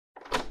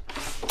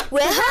We're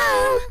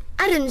home!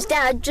 Adam's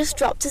dad just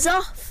dropped us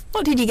off.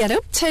 What did you get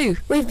up to?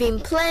 We've been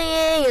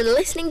playing and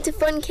listening to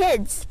Fun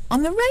Kids.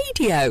 On the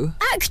radio?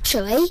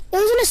 Actually, it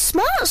was on a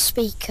smart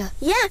speaker.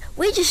 Yeah,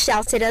 we just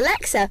shouted,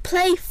 Alexa,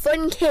 play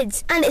Fun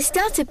Kids, and it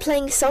started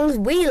playing songs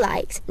we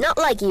liked, not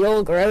like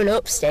your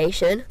grown-up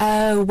station.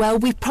 Oh, well,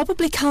 we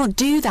probably can't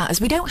do that as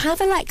we don't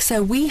have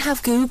Alexa, we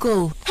have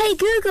Google. Hey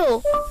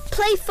Google,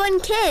 play Fun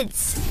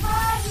Kids.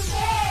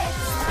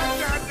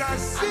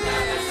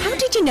 How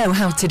did you know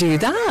how to do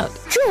that?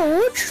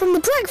 George, from The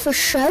Breakfast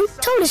Show,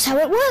 told us how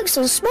it works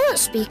on smart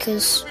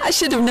speakers. I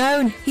should have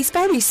known. He's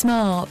very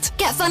smart.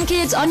 Get Fun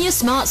Kids on your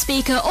smart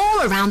speaker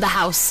all around the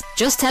house.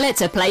 Just tell it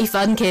to play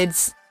Fun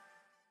Kids.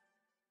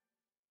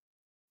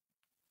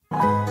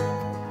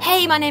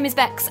 Hey, my name is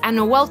Bex,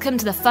 and welcome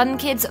to the Fun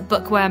Kids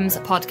Bookworms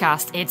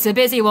podcast. It's a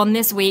busy one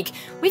this week.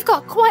 We've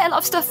got quite a lot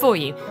of stuff for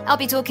you. I'll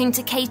be talking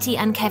to Katie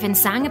and Kevin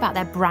Tsang about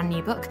their brand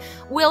new book.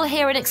 We'll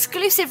hear an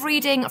exclusive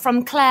reading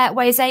from Claire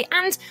Weze,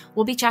 and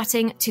we'll be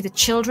chatting to the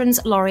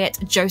Children's Laureate,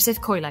 Joseph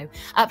Coelho.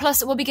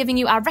 Plus, we'll be giving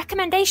you our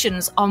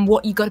recommendations on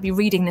what you've got to be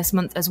reading this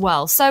month as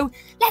well. So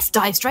let's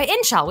dive straight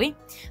in, shall we?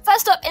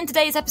 First up in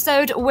today's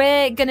episode,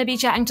 we're going to be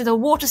chatting to the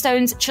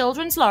Waterstones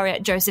Children's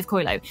Laureate, Joseph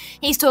Coelho.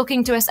 He's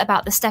talking to us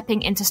about the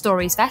Stepping Into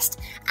Stories Fest,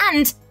 and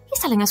he's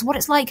telling us what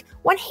it's like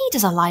when he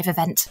does a live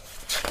event.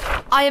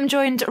 I am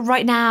joined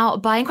right now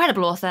by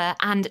incredible author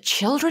and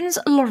Children's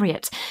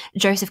Laureate,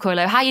 Joseph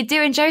Coelho. How you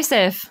doing,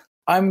 Joseph?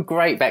 I'm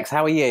great, Bex.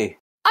 How are you?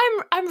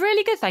 I'm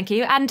really good, thank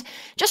you, and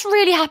just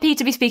really happy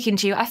to be speaking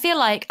to you. I feel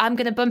like I'm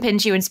going to bump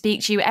into you and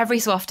speak to you every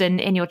so often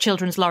in your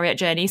Children's Laureate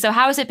journey. So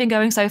how has it been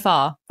going so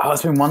far? Oh,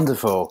 it's been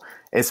wonderful.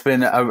 It's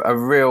been a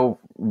real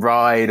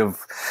ride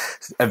of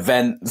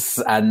events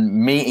and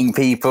meeting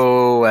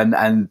people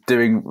and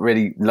doing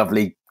really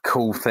lovely,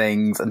 cool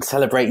things and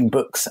celebrating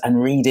books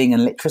and reading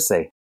and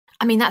literacy.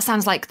 I mean, that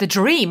sounds like the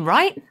dream,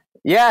 right?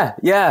 Yeah.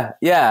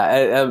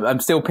 I'm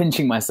still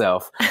pinching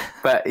myself.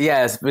 But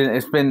yeah,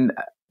 it's been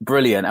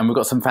brilliant. And we've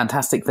got some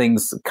fantastic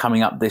things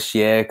coming up this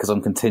year because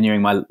I'm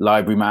continuing my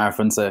library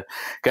marathon. So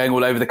going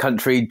all over the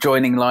country,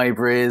 joining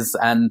libraries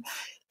and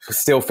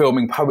still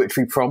filming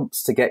poetry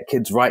prompts to get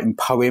kids writing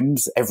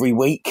poems every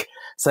week.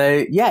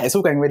 So yeah, it's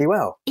all going really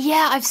well.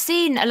 Yeah, I've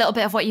seen a little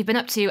bit of what you've been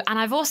up to, and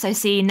I've also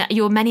seen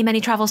your many, many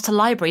travels to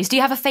libraries. Do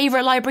you have a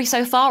favourite library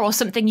so far, or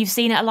something you've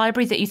seen at a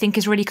library that you think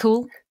is really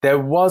cool? There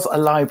was a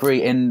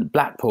library in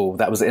Blackpool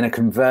that was in a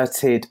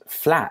converted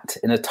flat,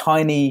 in a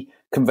tiny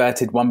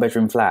converted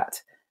one-bedroom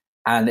flat.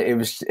 And it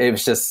was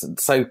just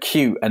so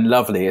cute and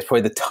lovely. It's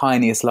probably the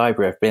tiniest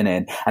library I've been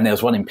in. And there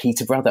was one in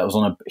Peterborough that was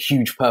on a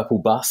huge purple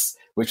bus,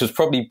 which was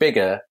probably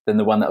bigger than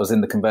the one that was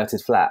in the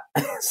converted flat.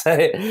 So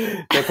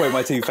they're probably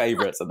my two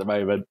favourites at the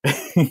moment.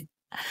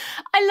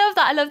 I love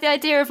that. I love the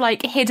idea of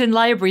like hidden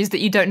libraries that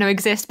you don't know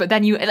exist, but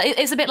then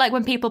it's a bit like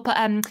when people put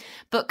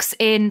books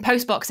in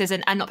post boxes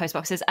and not post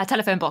boxes,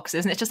 telephone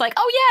boxes. And it's just like,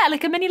 oh yeah,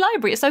 like a mini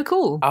library. It's so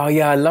cool. Oh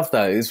yeah, I love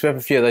those. We have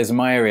a few of those in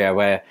my area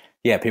where,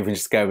 yeah, people can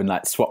just go and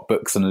like swap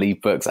books and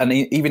leave books. And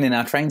even in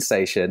our train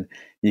station,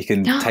 you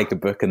can take a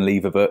book and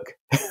leave a book,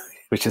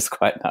 which is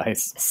quite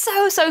nice.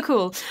 So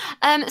cool.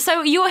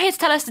 So you're here to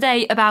tell us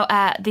today about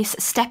this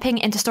Stepping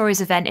Into Stories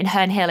event in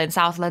Herne Hill in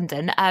South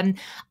London.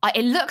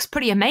 It looks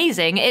pretty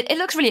amazing. It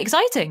looks really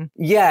exciting.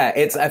 Yeah,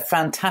 it's a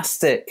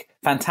fantastic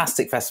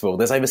festival.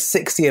 There's over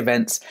 60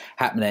 events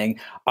happening.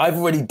 I've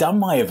already done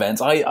my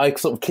events. I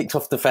sort of kicked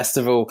off the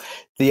festival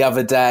the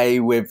other day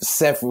with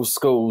several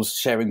schools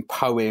sharing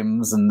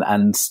poems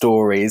and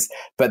stories,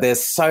 but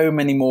there's so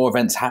many more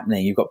events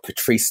happening. You've got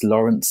Patrice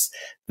Lawrence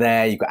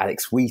there, you've got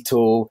Alex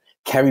Wheatle,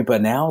 Kerry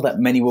Burnell, that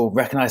many will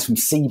recognise from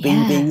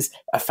CBeebies,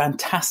 a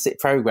fantastic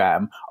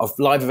programme of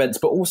live events,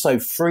 but also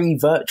free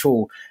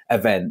virtual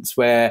events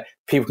where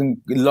people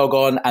can log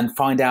on and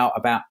find out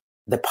about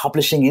the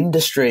publishing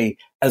industry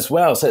as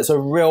well. So it's a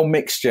real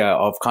mixture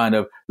of kind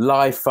of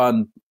live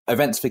fun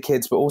events for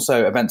kids, but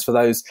also events for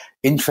those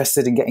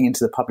interested in getting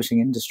into the publishing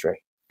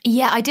industry.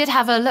 Yeah, I did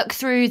have a look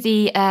through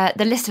the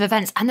list of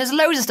events, and there's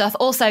loads of stuff.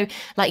 Also,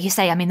 like you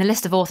say, I mean, the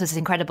list of authors is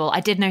incredible.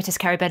 I did notice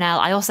Kerry Burnell.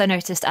 I also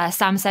noticed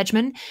Sam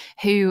Sedgman,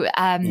 who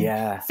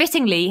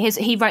fittingly,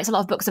 he writes a lot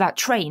of books about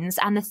trains,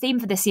 and the theme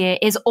for this year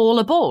is All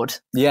Aboard.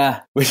 Yeah,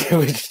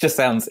 which just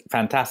sounds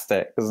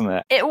fantastic, doesn't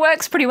it? It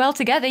works pretty well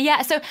together,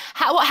 yeah. So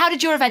how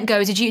did your event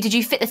go? Did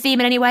you fit the theme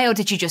in any way, or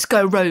did you just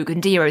go rogue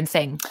and do your own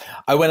thing?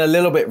 I went a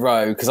little bit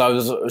rogue because I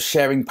was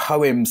sharing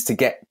poems to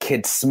get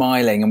kids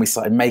smiling, and we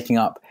started making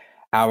up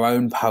our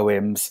own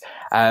poems.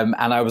 And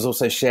I was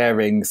also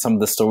sharing some of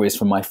the stories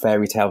from my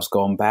Fairy Tales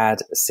Gone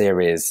Bad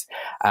series,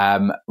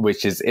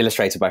 which is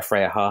illustrated by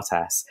Freya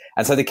Hartass.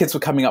 And so the kids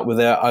were coming up with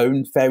their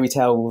own Fairy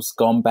Tales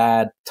Gone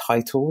Bad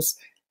titles.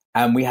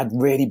 And we had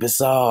really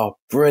bizarre,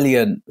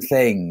 brilliant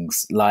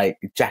things like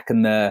Jack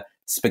and the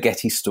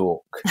Spaghetti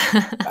Stalk,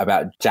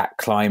 about Jack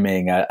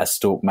climbing a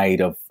stalk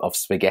made of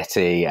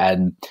spaghetti.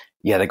 And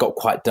yeah, they got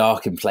quite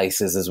dark in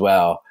places as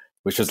well,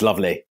 which was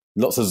lovely.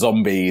 Lots of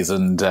zombies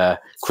and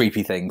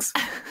creepy things.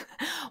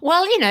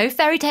 Well, you know,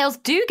 fairy tales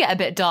do get a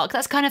bit dark.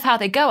 That's kind of how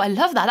they go. I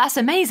love that. That's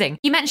amazing.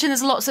 You mentioned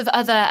there's lots of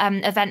other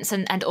events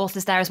and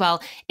authors there as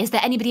well. Is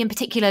there anybody in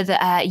particular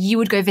that you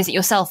would go visit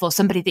yourself, or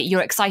somebody that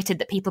you're excited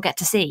that people get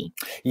to see?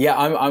 Yeah,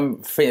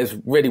 I'm think it's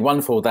really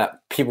wonderful that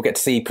people get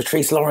to see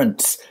Patrice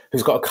Lawrence,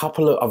 who's got a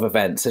couple of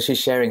events. So she's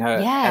sharing her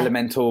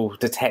Elemental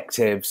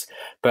Detectives,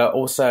 but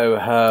also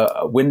her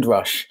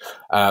Windrush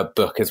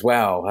book as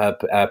well,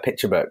 her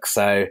picture book.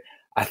 So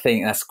I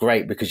think that's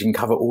great because you can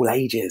cover all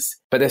ages.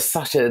 But there's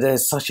such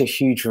a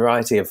huge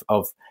variety of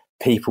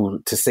people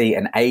to see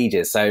and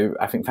ages. So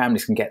I think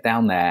families can get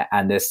down there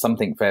and there's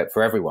something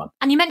for everyone.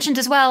 And you mentioned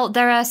as well,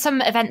 there are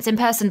some events in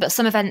person, but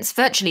some events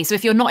virtually. So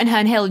if you're not in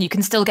Herne Hill, you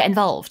can still get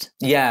involved.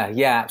 Yeah,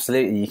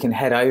 absolutely. You can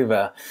head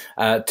over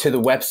to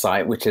the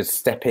website, which is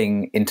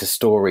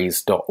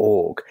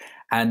steppingintostories.org,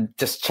 and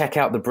just check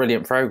out the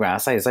brilliant program. I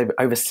say there's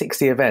over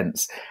 60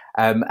 events.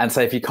 And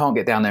so if you can't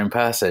get down there in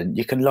person,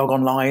 you can log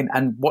online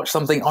and watch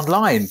something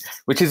online,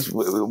 which is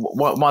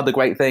one of the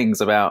great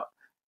things about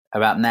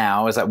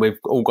now, is that we've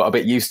all got a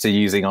bit used to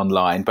using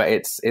online, but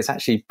it's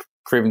actually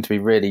proven to be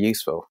really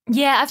useful.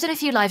 Yeah, I've done a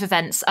few live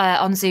events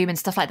on Zoom and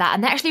stuff like that,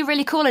 and they're actually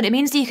really cool, and it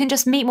means that you can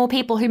just meet more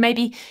people who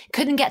maybe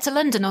couldn't get to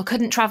London or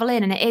couldn't travel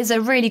in, and it is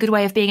a really good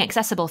way of being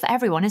accessible for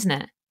everyone, isn't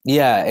it?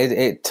 Yeah,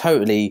 it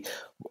totally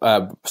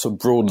sort of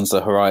broadens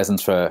the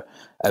horizons for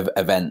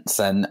events,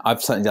 and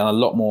I've certainly done a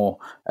lot more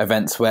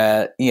events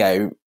where, you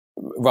know,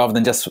 rather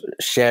than just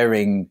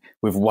sharing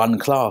with one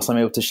class, I'm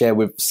able to share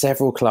with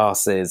several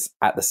classes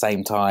at the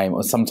same time,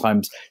 or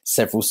sometimes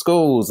several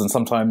schools, and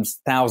sometimes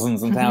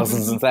thousands and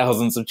thousands and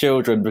thousands of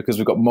children, because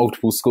we've got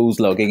multiple schools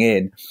logging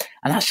in.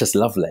 And that's just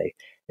lovely.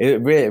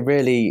 It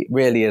really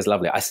is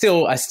lovely. I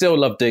still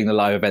love doing the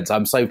live events.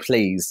 I'm so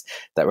pleased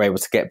that we're able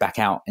to get back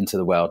out into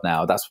the world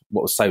now. That's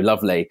what was so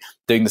lovely.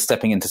 Doing the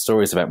Stepping Into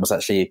Stories event was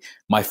actually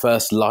my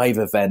first live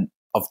event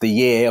of the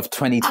year of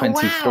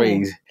 2023. Oh,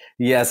 wow.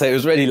 Yeah, so it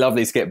was really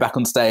lovely to get back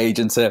on stage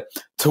and to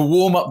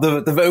warm up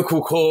the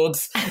vocal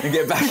cords and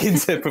get back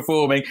into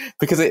performing,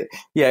 because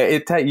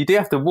you do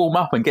have to warm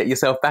up and get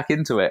yourself back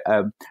into it.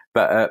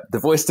 But the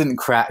voice didn't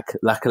crack,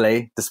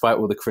 luckily, despite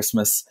all the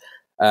Christmas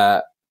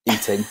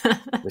eating,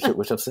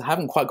 which I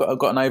haven't quite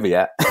gotten over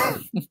yet.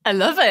 I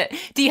love it.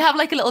 Do you have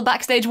like a little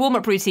backstage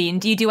warm-up routine?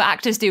 Do you do what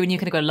actors do and you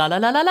kind of go la la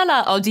la la la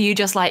la, or do you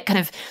just like kind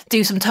of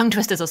do some tongue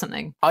twisters or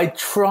something? I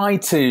try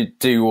to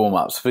do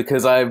warm-ups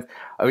because I've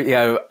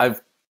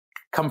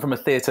come from a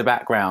theatre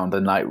background,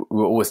 and like we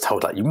were always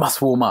told like you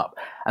must warm up,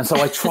 and so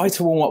I try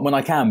to warm up when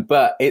I can,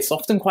 but it's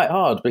often quite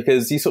hard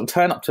because you sort of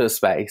turn up to a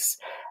space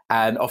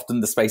and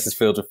often the space is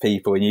filled with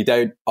people and you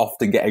don't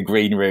often get a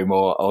green room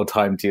or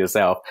time to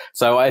yourself.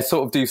 So I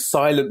sort of do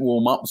silent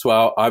warm-ups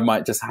where I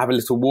might just have a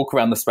little walk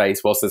around the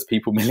space whilst there's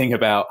people milling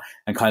about,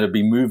 and kind of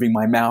be moving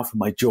my mouth and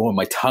my jaw and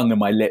my tongue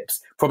and my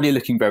lips, probably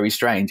looking very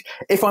strange.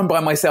 If I'm by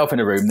myself in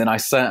a room, then I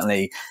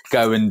certainly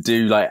go and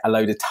do like a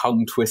load of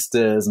tongue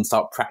twisters and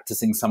start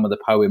practicing some of the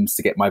poems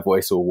to get my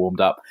voice all warmed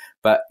up.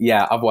 But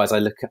yeah, otherwise I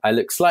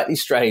look slightly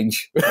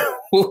strange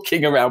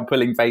walking around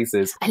pulling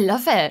faces. I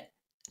love it.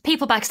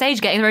 People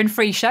backstage getting their own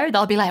free show,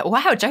 they'll be like,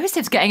 wow,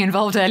 Joseph's getting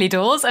involved early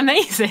doors.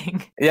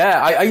 Amazing.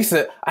 Yeah, I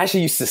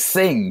actually used to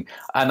sing,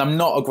 and I'm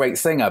not a great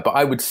singer, but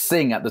I would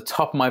sing at the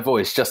top of my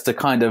voice just to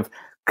kind of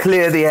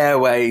clear the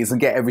airways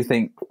and get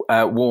everything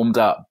warmed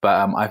up.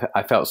 But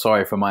I felt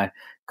sorry for my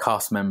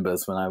cast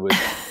members when I would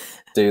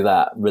do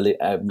that, really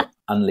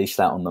unleash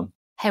that on them.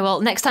 Hey,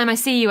 well, next time I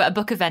see you at a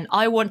book event,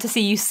 I want to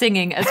see you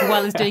singing as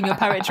well as doing your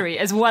poetry,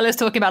 as well as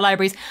talking about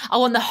libraries. I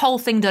want the whole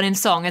thing done in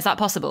song. Is that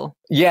possible?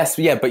 Yes,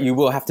 yeah, but you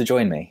will have to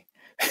join me.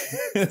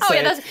 So,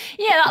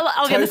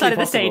 I'll get the side of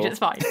the stage. It's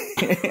fine.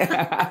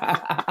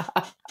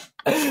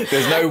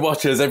 There's no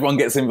watchers. Everyone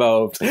gets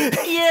involved.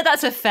 Yeah,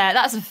 that's a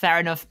fair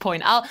enough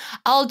point.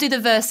 I'll do the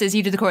verses,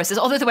 you do the choruses,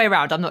 or the other way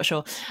around. I'm not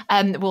sure.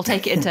 We'll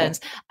take it in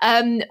turns.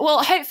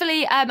 Well,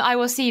 hopefully, I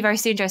will see you very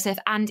soon, Joseph.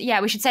 And yeah,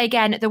 we should say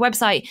again, the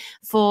website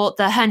for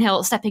the Herne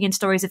Hill Stepping Into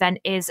Stories event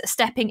is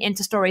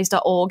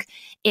steppingintostories.org.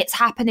 It's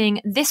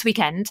happening this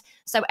weekend,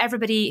 so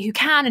everybody who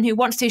can and who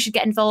wants to should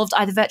get involved,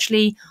 either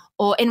virtually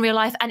or in real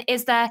life. And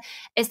is there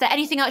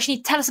anything else you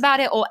need to tell us about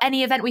it, or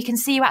any event we can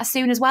see you at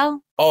soon as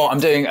well? Oh,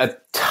 I'm doing a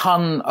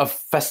ton of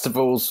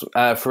festivals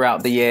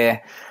throughout the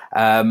year.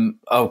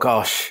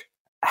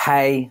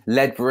 Hay,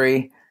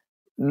 Ledbury,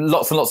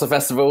 lots and lots of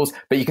festivals.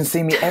 But you can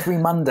see me every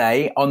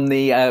Monday on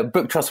the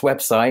Book Trust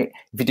website.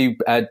 If you do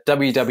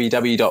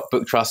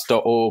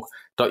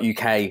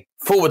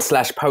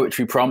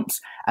www.booktrust.org.uk/poetry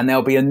prompts, and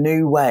there'll be a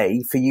new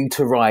way for you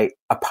to write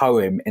a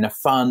poem in a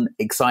fun,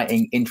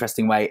 exciting,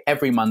 interesting way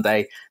every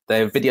Monday.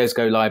 The videos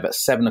go live at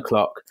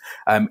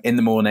 7:00 in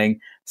the morning.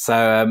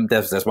 So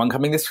there's one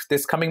coming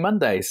this coming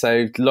Monday.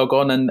 So log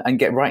on and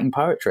get writing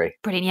poetry.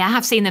 Brilliant. Yeah, I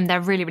have seen them. They're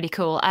really, really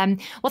cool.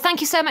 Well,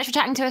 thank you so much for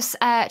chatting to us,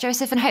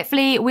 Joseph, and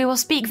hopefully we will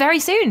speak very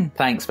soon.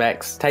 Thanks,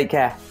 Bex. Take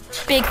care.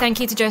 Big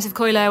thank you to Joseph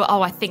Coelho.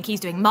 Oh, I think he's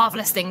doing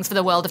marvellous things for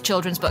the world of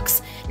children's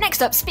books.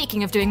 Next up,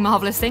 speaking of doing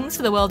marvellous things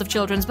for the world of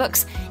children's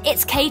books,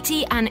 it's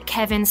Katie and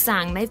Kevin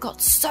Tsang. They've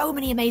got so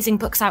many amazing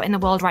books out in the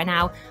world right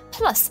now.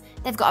 Plus,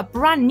 they've got a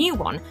brand new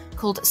one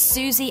called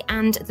Suzie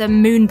and the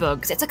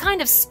Moonbugs. It's a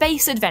kind of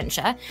space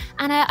adventure,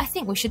 and I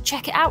think we should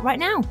check it out right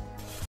now.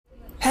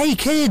 Hey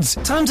kids,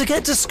 time to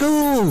get to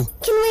school!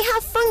 Can we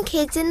have Fun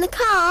Kids in the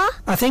car?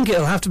 I think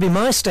it'll have to be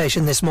my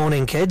station this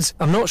morning, kids.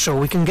 I'm not sure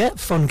we can get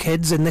Fun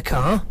Kids in the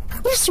car.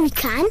 Yes, we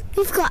can.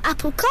 We've got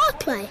Apple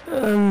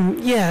CarPlay.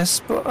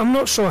 Yes, but I'm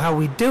not sure how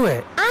we do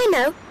it. I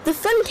know. The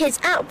Fun Kids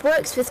app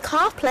works with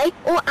CarPlay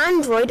or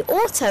Android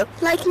Auto,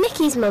 like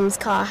Nikki's mum's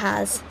car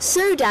has.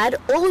 So, Dad,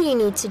 all you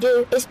need to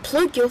do is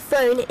plug your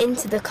phone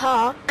into the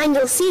car and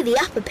you'll see the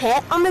app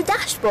appear on the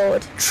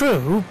dashboard.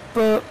 True,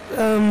 but,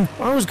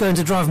 I was going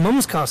to drive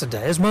Mum's car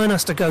today as mine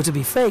has to go to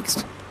be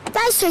fixed.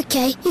 That's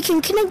okay. You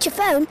can connect your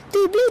phone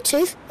through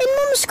Bluetooth in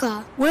Mum's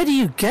car. Where do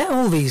you get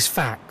all these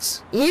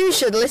facts? You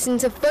should listen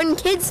to Fun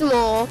Kids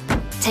more.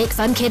 Take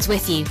Fun Kids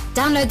with you.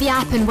 Download the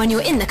app, and when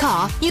you're in the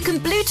car, you can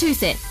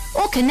Bluetooth it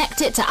or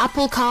connect it to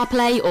Apple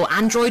CarPlay or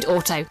Android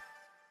Auto.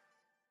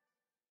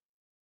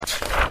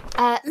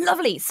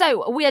 Lovely.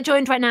 So we are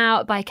joined right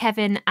now by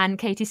Kevin and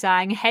Katie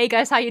Tsang. Hey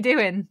guys, how you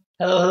doing?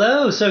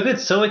 Hello. So good.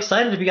 So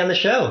excited to be on the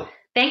show.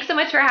 Thanks so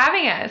much for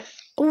having us.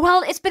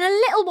 Well, it's been a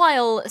little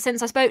while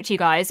since I spoke to you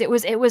guys. It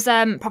was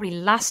probably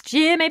last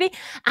year, maybe.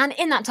 And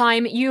in that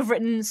time, you've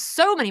written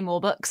so many more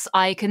books.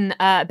 I can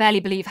barely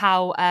believe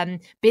how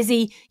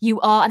busy you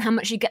are and how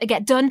much you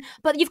get done.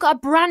 But you've got a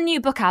brand new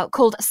book out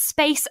called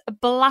Space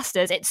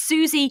Blasters. It's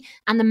Suzie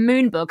and the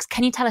Moonbugs.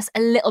 Can you tell us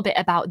a little bit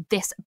about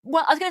this?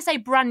 Well, I was going to say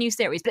brand new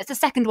series, but it's the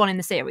second one in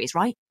the series,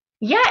 right?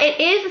 Yeah, it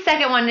is the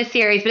second one in the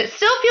series, but it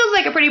still feels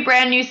like a pretty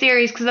brand new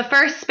series because the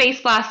first Space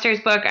Blasters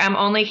book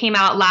only came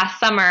out last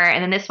summer,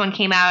 and then this one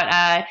came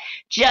out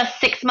just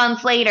 6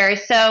 months later.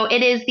 So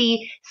it is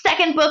the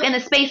second book in the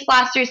Space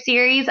Blasters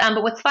series,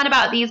 but what's fun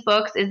about these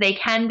books is they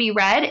can be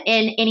read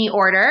in any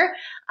order.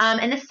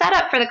 And the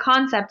setup for the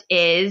concept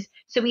is,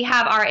 so we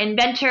have our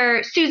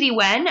inventor, Suzie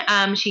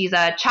Wen. She's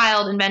a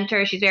child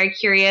inventor. She's very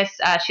curious.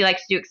 She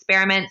likes to do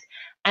experiments.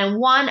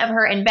 And one of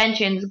her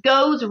inventions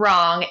goes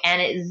wrong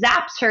and it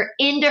zaps her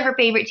into her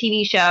favorite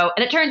TV show.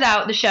 And it turns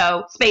out the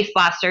show, Space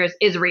Blasters,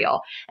 is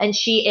real. And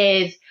she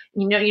is,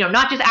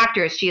 not just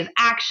actors. She is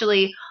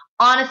actually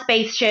on a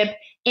spaceship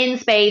in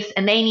space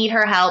and they need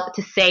her help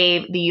to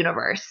save the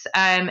universe.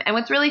 And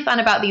what's really fun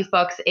about these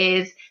books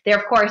is they're,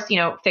 of course,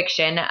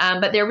 fiction,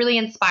 but they're really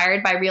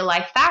inspired by real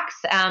life facts.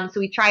 So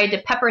we tried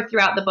to pepper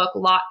throughout the book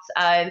lots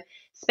of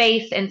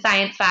space and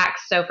science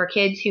facts. So for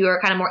kids who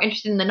are kind of more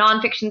interested in the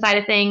nonfiction side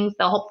of things,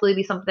 there'll hopefully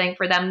be something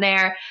for them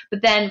there.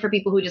 But then for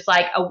people who just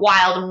like a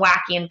wild and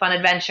wacky and fun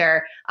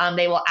adventure,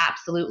 they will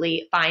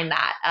absolutely find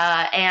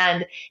that.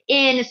 And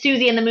in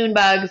Suzie and the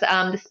Moonbugs,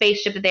 the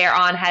spaceship that they are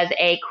on has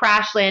a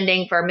crash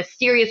landing for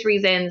mysterious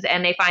reasons,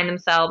 and they find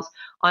themselves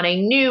on a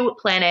new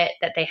planet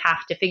that they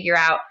have to figure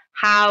out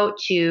how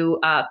to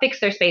fix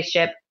their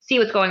spaceship, see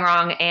what's going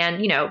wrong,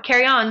 and,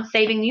 carry on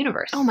saving the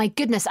universe. Oh my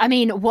goodness. I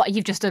mean,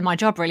 you've just done my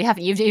job, really,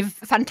 haven't you? You've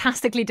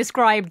fantastically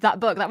described that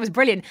book. That was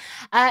brilliant.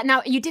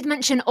 Now, you did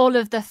mention all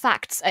of the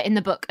facts in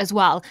the book as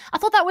well. I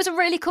thought that was a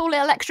really cool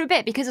little extra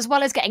bit because as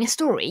well as getting a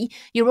story,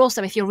 you're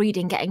also, if you're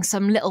reading, getting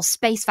some little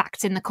space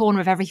facts in the corner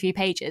of every few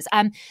pages.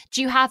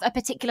 Do you have a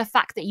particular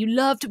fact that you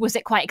loved? Was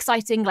it quite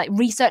exciting, like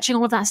researching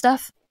all of that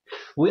stuff?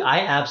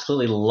 I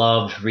absolutely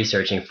loved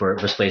researching for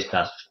Space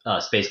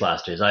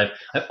Blasters. I've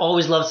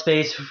always loved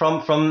space from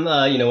when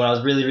I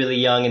was really, really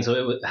young, and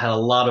so had a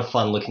lot of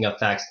fun looking up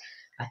facts.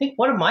 I think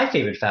one of my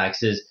favorite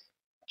facts is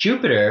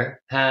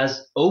Jupiter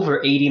has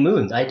over 80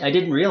 moons. I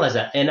didn't realize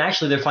that. And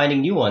actually, they're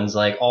finding new ones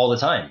like all the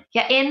time.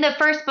 Yeah, in the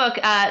first book,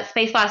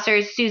 Space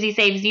Blasters, Suzie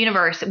Saves the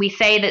Universe, we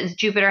say that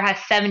Jupiter has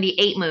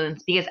 78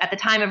 moons because at the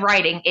time of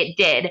writing, it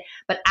did.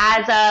 But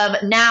as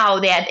of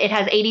now, it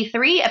has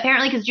 83,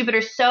 apparently because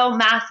Jupiter's so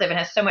massive and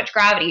has so much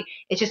gravity,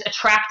 it's just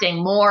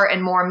attracting more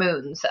and more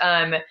moons. So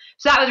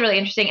that was really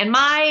interesting. And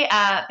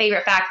my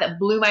favorite fact that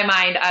blew my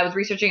mind, I was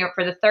researching it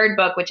for the third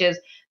book, which is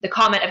The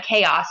Comet of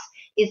Chaos,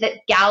 is that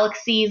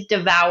galaxies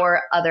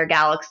devour other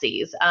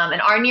galaxies. And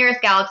our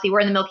nearest galaxy, we're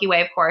in the Milky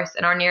Way, of course,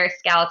 and our nearest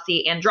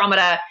galaxy,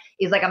 Andromeda,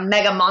 is like a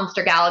mega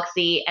monster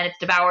galaxy, and it's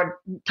devoured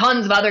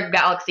tons of other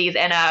galaxies,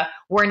 and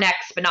we're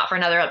next, but not for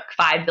another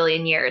 5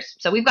 billion years.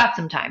 So we've got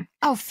some time.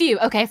 Oh, phew.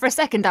 Okay, for a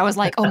second I was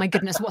like, oh my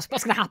goodness, what's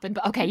going to happen?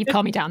 But okay, you've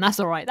calmed me down. That's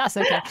all right. That's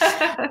okay.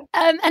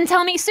 And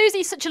tell me,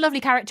 Susie's such a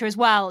lovely character as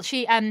well.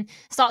 She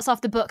starts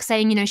off the book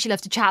saying, she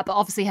loves to chat, but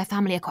obviously her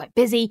family are quite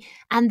busy.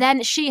 And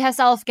then she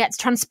herself gets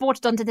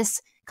transported onto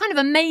this kind of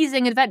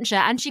amazing adventure,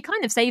 and she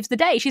kind of saves the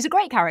day. She's a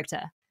great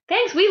character.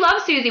 Thanks. We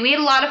love Suzie. We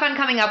had a lot of fun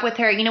coming up with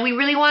her. We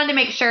really wanted to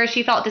make sure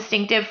she felt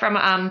distinctive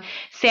from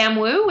Sam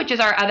Wu, which is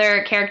our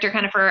other character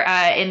kind of for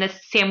in the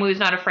Sam Wu's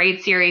Not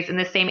Afraid series in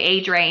the same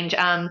age range.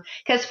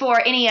 Because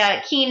for any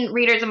keen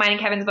readers of mine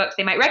and Kevin's books,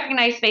 they might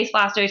recognize Space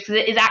Blasters because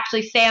it is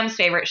actually Sam's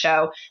favorite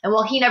show. And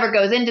while he never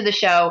goes into the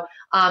show,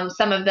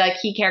 some of the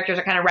key characters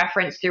are kind of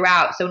referenced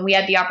throughout. So when we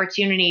had the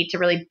opportunity to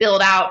really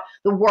build out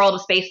the world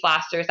of Space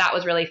Blasters, that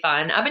was really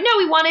fun. But no,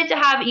 we wanted to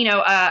have,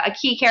 a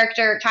key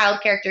character,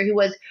 child character who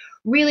was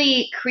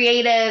really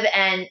creative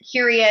and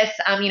curious.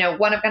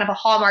 One of kind of a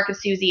hallmark of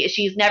Suzie is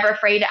she's never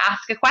afraid to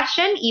ask a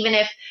question, even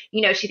if,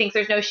 she thinks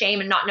there's no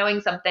shame in not knowing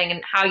something,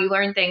 and how you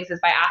learn things is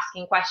by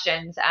asking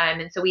questions.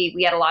 And so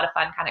we had a lot of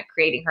fun kind of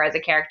creating her as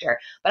a character.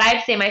 But I have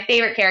to say my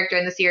favorite character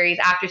in the series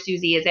after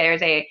Suzie is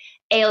there's a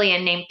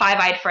alien named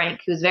Five-Eyed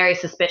Frank who's very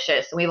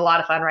suspicious. And we have a lot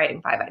of fun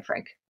writing Five-Eyed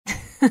Frank.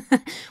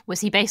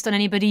 Was he based on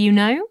anybody you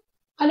know?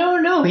 I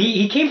don't know.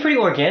 He came pretty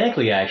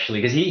organically,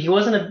 actually, because he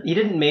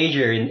didn't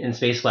major in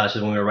Space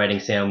Flashers when we were writing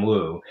Sam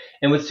Wu.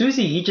 And with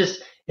Suzie, he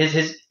just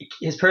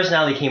his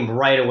personality came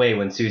right away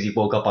when Suzie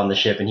woke up on the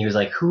ship, and he was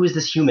like, "Who is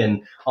this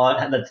human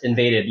that's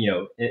invaded,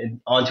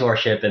 onto our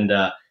ship?" And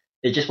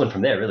it just went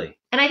from there, really.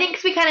 And I think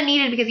we kind of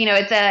needed, because,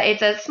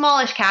 it's a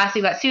smallish cast.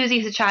 We've got Suzie,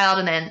 who's a child,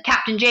 and then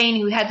Captain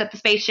Jane, who heads up the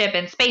spaceship,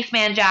 and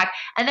Spaceman Jack.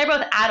 And they're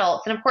both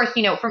adults. And of course,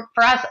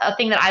 for us, a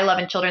thing that I love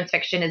in children's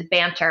fiction is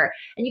banter.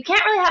 And you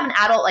can't really have an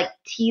adult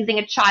teasing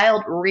a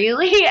child,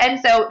 really. And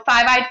so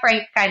Five-Eyed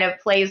Frank kind of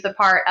plays the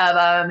part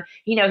of,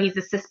 he's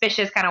a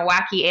suspicious kind of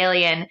wacky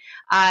alien.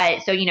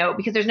 So,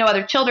 because there's no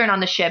other children on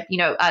the ship,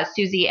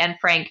 Suzie and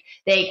Frank,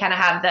 they kind of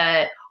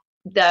have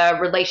the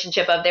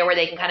relationship of there where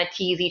they can kind of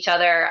tease each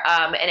other,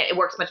 and it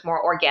works much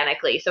more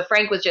organically. So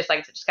Frank was just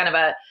kind of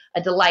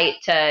a delight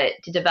to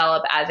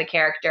develop as a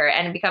character,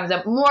 and it becomes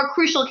a more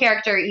crucial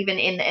character even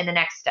in the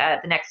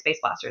next Space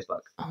Blasters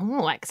book.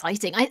 Oh,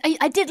 exciting.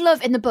 I did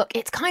love in the book,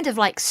 it's kind of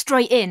like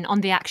straight in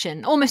on the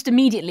action. Almost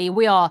immediately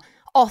we are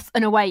off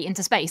and away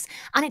into space.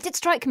 And it did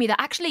strike me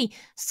that actually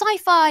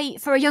sci-fi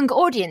for a younger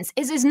audience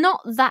is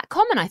not that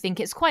common. I think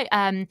it's quite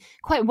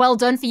well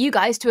done for you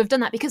guys to have done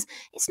that, because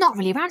it's not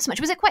really around so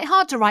much. Was it quite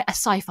hard to write a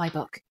sci-fi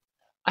book?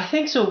 I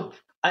think so.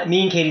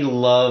 Me and Katie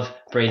love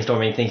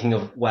brainstorming, thinking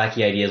of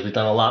wacky ideas. We've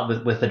done a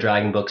lot with the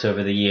Dragon books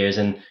over the years.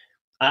 And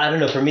I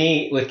don't know, for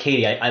me, with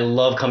Katie, I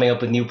love coming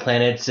up with new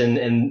planets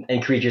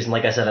and creatures. And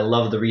like I said, I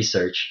love the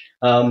research.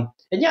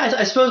 And yeah,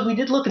 I suppose we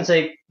did look and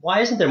say,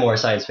 why isn't there more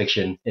science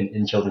fiction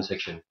in children's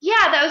fiction? Yeah,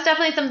 that was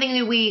definitely something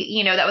that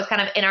we, that was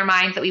kind of in our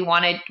minds that we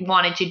wanted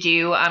to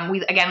do.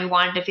 We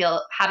wanted to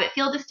have it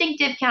feel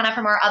distinctive kind of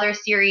from our other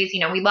series.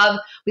 We love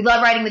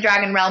writing the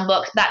Dragon Realm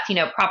books. That's,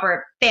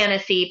 proper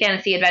fantasy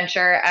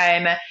adventure.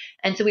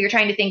 And so we were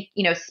trying to think,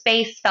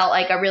 space felt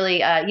like a really,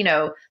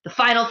 the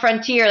final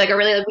frontier,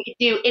 we could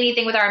do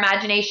anything with our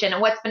imagination.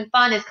 And what's been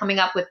fun is coming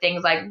up with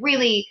things like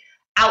really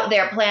out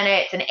there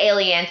planets and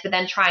aliens, but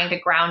then trying to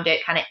ground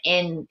it kind of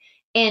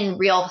in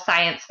real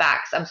science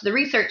facts. So the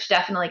research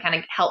definitely kind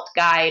of helped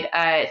guide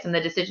some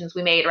of the decisions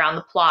we made around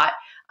the plot.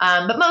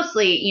 But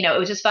mostly, it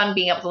was just fun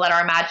being able to let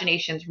our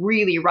imaginations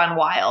really run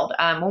wild.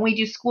 When we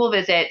do school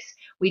visits,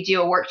 we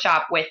do a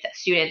workshop with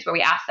students where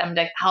we ask them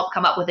to help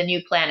come up with a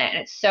new planet.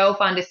 And it's so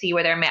fun to see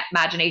where their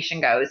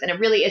imagination goes. And it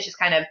really is just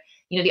kind of,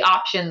 the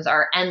options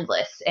are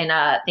endless in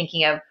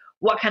thinking of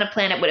what kind of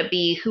planet would it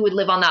be, who would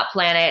live on that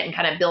planet, and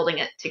kind of building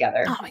it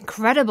together. Oh,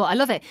 incredible. I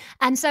love it.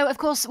 And so, of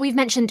course, we've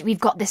mentioned we've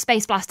got the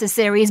Space Blasters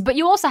series, but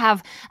you also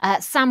have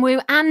Sam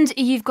Wu, and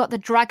you've got the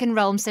Dragon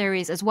Realm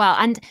series as well.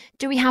 And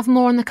do we have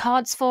more on the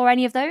cards for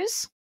any of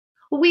those?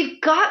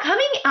 We've got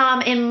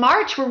coming in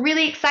March. We're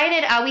really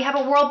excited. We have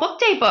a World Book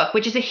Day book,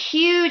 which is a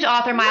huge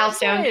author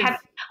milestone.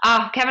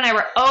 Kevin and I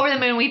were over the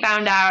moon. We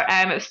found out.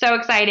 It was so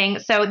exciting.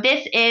 So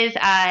this is,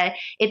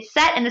 it's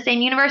set in the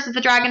same universe as the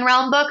Dragon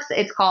Realm books.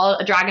 It's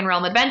called A Dragon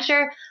Realm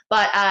Adventure,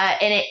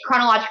 and it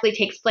chronologically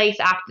takes place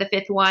after the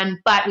fifth one,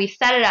 but we've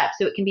set it up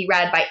so it can be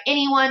read by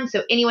anyone.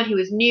 So anyone who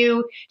is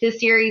new to the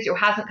series or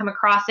hasn't come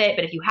across it,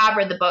 but if you have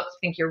read the books, I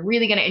think you're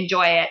really going to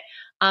enjoy it.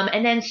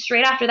 And then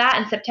straight after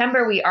that, in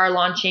September, we are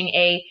launching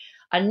a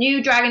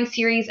new Dragon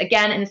series,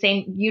 again, in the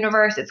same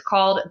universe. It's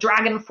called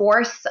Dragon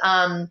Force.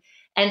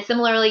 And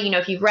similarly,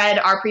 if you've read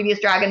our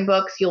previous Dragon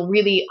books, you'll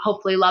really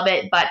hopefully love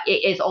it. But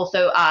it is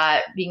also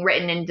being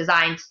written and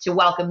designed to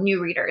welcome new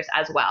readers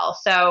as well.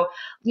 So,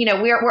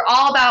 we're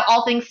all about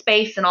all things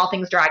space and all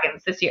things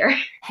dragons this year.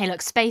 Hey,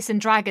 look, space and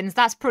dragons,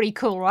 that's pretty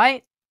cool,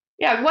 right?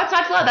 Yeah, what's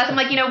not to love? That's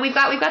we've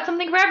got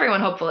something for everyone,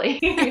 hopefully.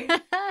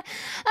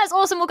 That's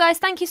awesome. Well, guys,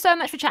 thank you so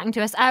much for chatting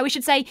to us. We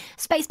should say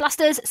Space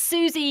Blasters,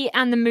 Suzie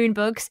and the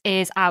Moonbugs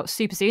is out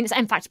super soon. It's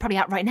in fact probably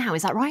out right now.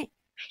 Is that right?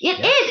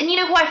 It is. And you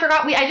know who I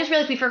forgot? I just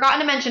realized we've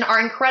forgotten to mention our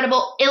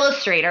incredible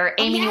illustrator,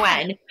 Amy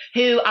Nguyen,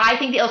 who I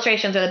think the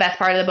illustrations are the best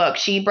part of the book.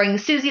 She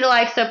brings Suzie to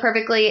life so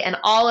perfectly and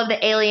all of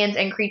the aliens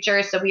and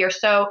creatures. So we are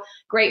so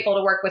grateful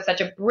to work with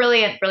such a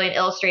brilliant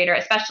illustrator,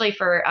 especially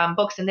for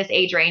books in this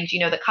age range.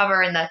 The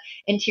cover and the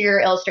interior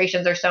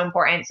illustrations are so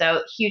important.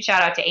 So huge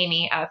shout out to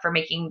Amy for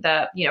making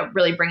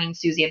really bringing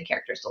Suzie and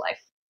characters to life.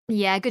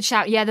 Yeah, good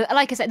shout. Yeah,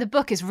 like I said, the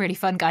book is really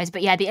fun, guys.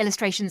 But yeah, the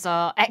illustrations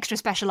are extra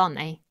special, aren't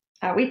they?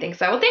 We think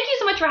so. Well, thank you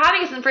so much for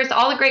having us and for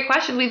all the great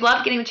questions. We've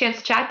loved getting the chance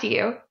to chat to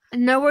you.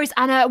 No worries.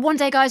 And one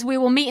day, guys, we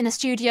will meet in the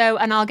studio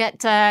and I'll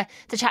get to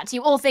chat to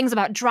you all things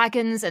about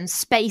dragons and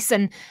space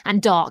and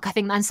dark, I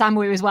think, and Sam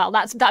Wu as well.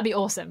 That'd be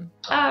awesome.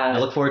 I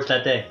look forward to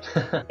that day.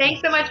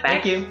 Thanks so much,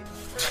 Beck. Thank you.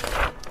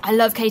 I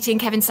love Katie and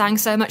Kevin Tsang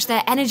so much.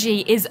 Their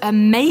energy is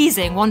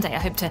amazing. One day I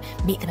hope to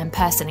meet them in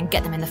person and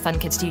get them in the Fun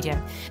Kids studio.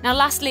 Now,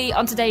 lastly,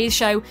 on today's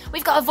show,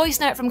 we've got a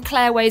voice note from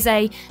Claire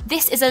Weze.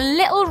 This is a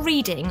little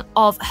reading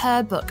of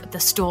her book, The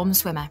Storm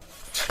Swimmer.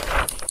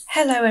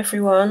 Hello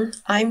everyone,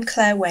 I'm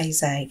Claire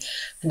Weze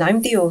and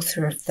I'm the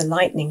author of The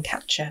Lightning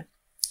Catcher.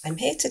 I'm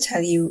here to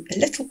tell you a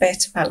little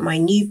bit about my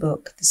new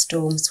book, The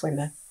Storm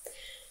Swimmer.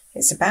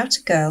 It's about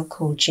a girl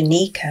called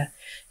Janika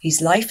whose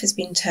life has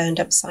been turned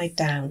upside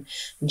down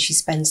and she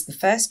spends the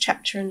first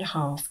chapter and a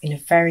half in a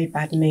very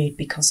bad mood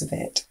because of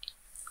it.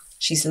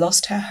 She's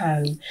lost her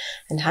home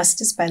and has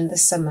to spend the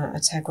summer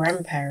at her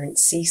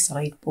grandparents'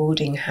 seaside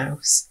boarding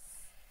house.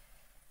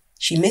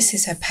 She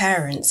misses her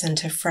parents and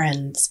her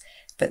friends,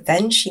 but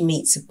then she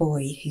meets a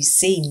boy who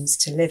seems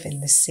to live in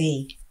the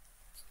sea.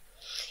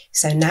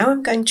 So now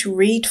I'm going to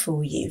read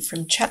for you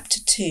from chapter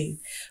 2,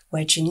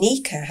 where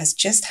Janika has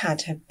just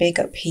had her big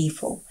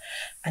upheaval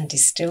and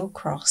is still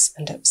cross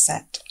and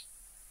upset.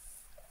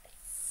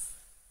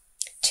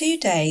 2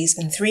 days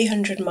and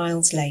 300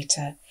 miles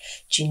later,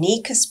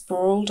 Janika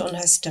sprawled on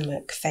her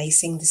stomach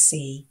facing the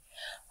sea,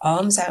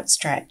 arms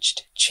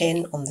outstretched,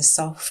 chin on the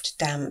soft,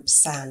 damp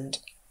sand.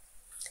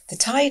 The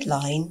tide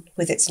line,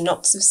 with its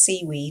knots of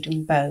seaweed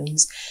and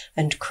bones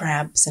and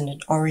crabs and an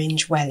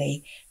orange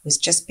welly, was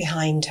just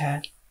behind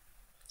her.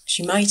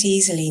 She might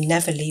easily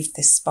never leave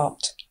this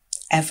spot,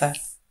 ever.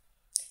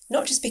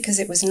 Not just because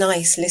it was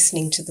nice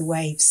listening to the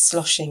waves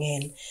sloshing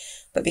in,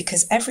 but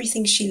because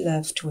everything she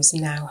loved was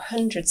now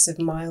hundreds of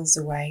miles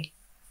away.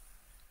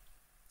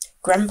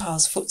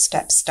 Grandpa's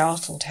footsteps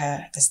startled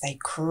her as they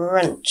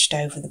crunched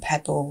over the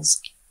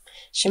pebbles.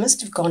 She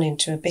must have gone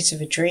into a bit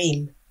of a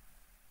dream.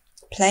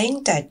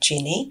 Playing dead,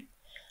 Ginny?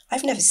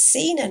 I've never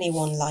seen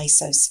anyone lie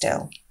so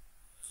still.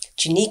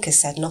 Janika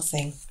said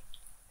nothing.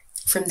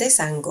 From this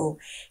angle,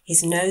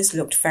 his nose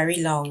looked very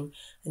long,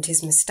 and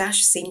his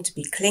moustache seemed to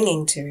be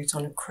clinging to it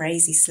on a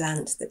crazy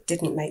slant that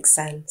didn't make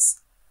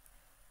sense.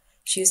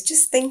 She was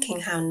just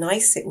thinking how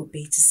nice it would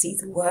be to see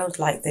the world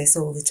like this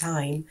all the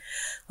time,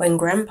 when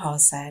Grandpa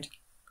said,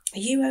 "Are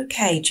you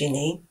okay,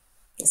 Ginny?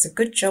 It's a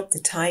good job the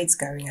tide's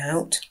going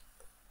out."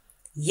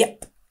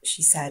 "Yep,"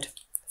 she said.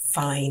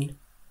 "Fine."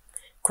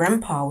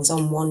 Grandpa was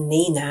on one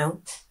knee now.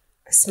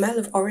 A smell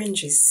of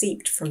oranges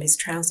seeped from his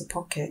trouser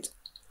pocket.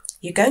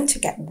 "You're going to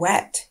get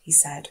wet," he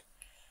said.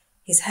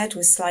 His head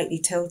was slightly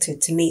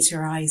tilted to meet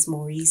her eyes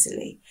more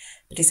easily,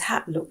 but his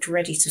hat looked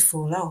ready to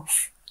fall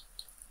off.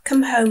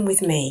 "Come home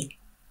with me."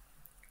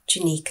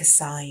 Janika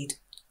sighed.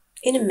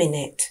 "In a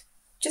minute.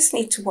 Just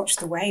need to watch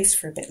the waves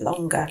for a bit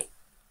longer."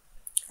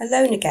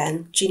 Alone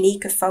again,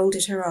 Janika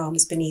folded her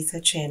arms beneath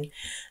her chin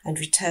and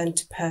returned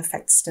to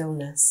perfect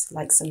stillness,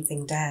 like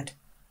something dead.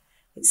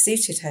 It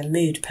suited her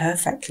mood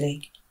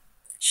perfectly.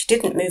 She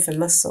didn't move a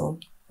muscle,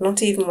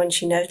 not even when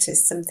she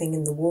noticed something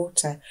in the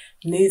water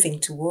moving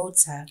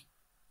towards her.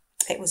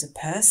 It was a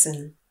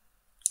person,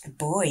 a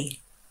boy.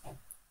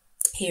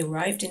 He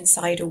arrived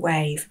inside a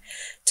wave,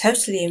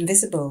 totally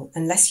invisible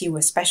unless you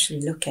were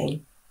specially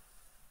looking.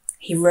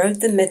 He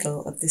rode the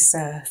middle of the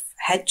surf,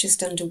 head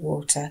just under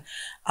water,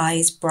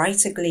 eyes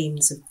brighter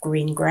gleams of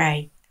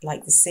green-grey,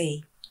 like the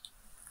sea.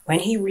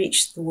 When he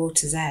reached the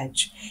water's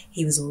edge,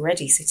 he was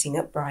already sitting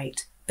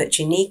upright, but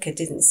Janika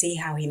didn't see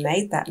how he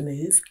made that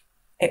move.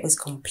 It was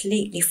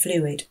completely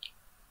fluid.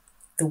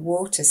 The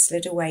water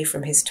slid away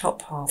from his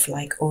top half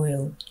like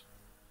oil.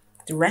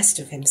 The rest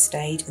of him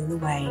stayed in the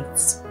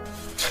waves.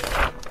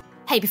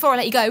 Hey, before I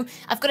let you go,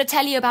 I've got to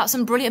tell you about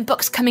some brilliant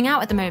books coming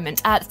out at the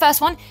moment. The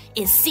first one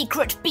is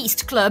Secret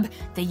Beast Club,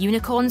 The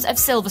Unicorns of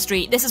Silver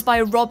Street. This is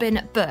by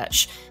Robin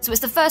Birch. So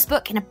it's the first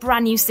book in a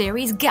brand new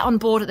series. Get on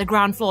board at the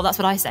ground floor, that's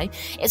what I say.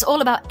 It's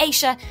all about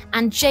Aisha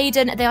and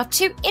Jaden. They are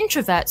two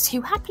introverts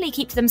who happily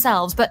keep to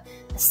themselves, but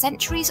a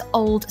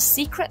centuries-old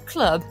secret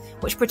club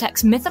which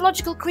protects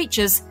mythological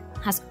creatures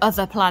has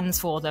other plans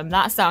for them.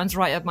 That sounds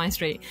right up my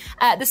street.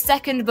 The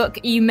second book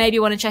you maybe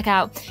want to check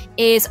out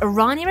is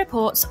Rani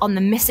Reports on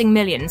the Missing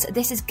Millions.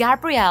 This is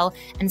Gabrielle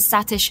and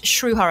Satish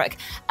Shewhorak.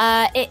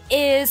 It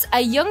is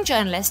a young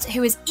journalist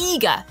who is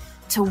eager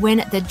to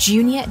win the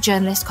junior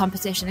journalist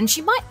competition, and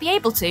she might be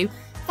able to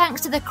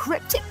thanks to the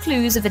cryptic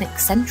clues of an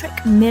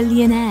eccentric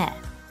millionaire.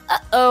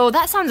 Uh-oh,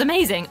 that sounds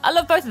amazing. I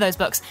love both of those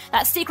books.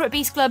 That's Secret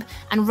Beast Club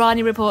and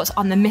Rani Reports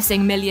on the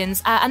Missing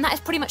Millions. And that is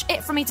pretty much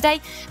it from me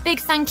today. Big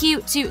thank you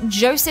to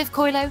Joseph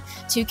Coelho,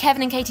 to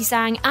Kevin and Katie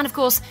Tsang, and of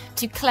course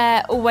to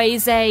Claire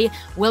Weze.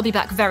 We'll be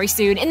back very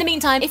soon. In the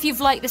meantime, if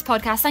you've liked this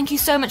podcast, thank you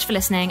so much for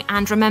listening.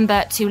 And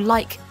remember to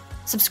like,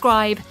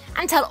 subscribe,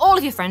 and tell all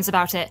of your friends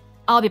about it.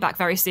 I'll be back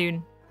very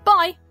soon.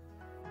 Bye!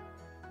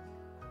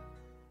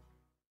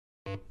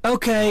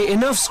 Okay,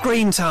 enough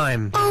screen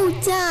time. Oh,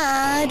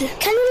 Dad,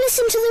 can we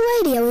listen to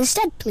the radio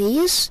instead,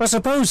 please? I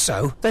suppose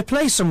so. They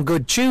play some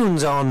good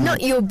tunes on...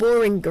 Not your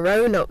boring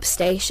grown-up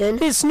station.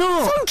 It's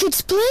not. Fun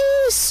Kids,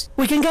 please.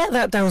 We can get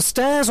that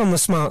downstairs on the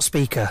smart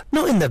speaker,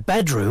 not in the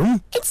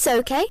bedroom. It's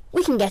okay.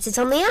 We can get it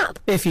on the app.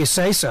 If you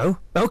say so.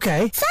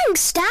 Okay.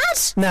 Thanks, Dad.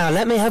 Now,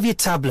 let me have your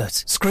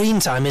tablet. Screen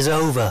time is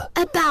over.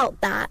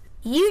 About that,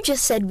 you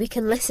just said we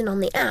can listen on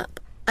the app.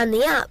 and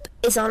the app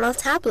is on our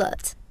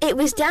tablet. It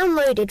was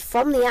downloaded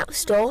from the App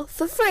Store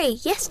for free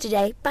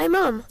yesterday by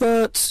Mum.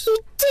 But You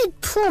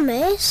did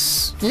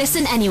promise.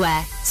 Listen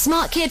anywhere.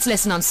 Smart kids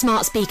listen on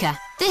smart speaker.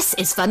 This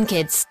is Fun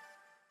Kids.